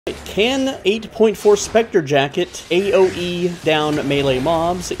Can 8.4 Spectre Jacket AoE down melee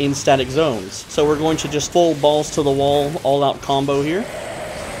mobs in static zones? So we're going to just full balls to the wall, all-out combo here.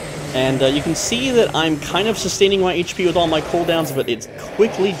 And you can see that I'm kind of sustaining my HP with all my cooldowns, but it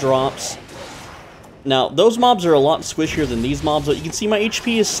quickly drops. Now, those mobs are a lot squishier than these mobs, but you can see my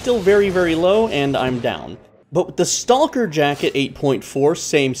HP is still very, very low, and I'm down. But with the Stalker Jacket 8.4,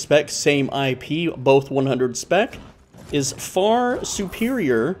 same spec, same IP, both 100 spec, is far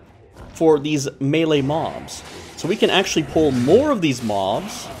superior for these melee mobs. So we can actually pull more of these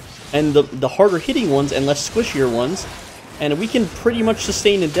mobs, and the harder hitting ones and less squishier ones, and we can pretty much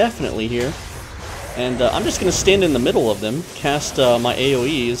sustain indefinitely here. And I'm just going to stand in the middle of them, cast my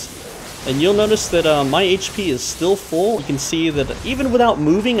AoEs, and you'll notice that my HP is still full. You can see that even without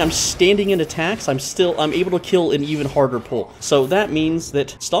moving, I'm standing in attacks, I'm able to kill an even harder pull. So that means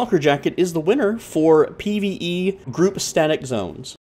that Stalker Jacket is the winner for PvE group static zones.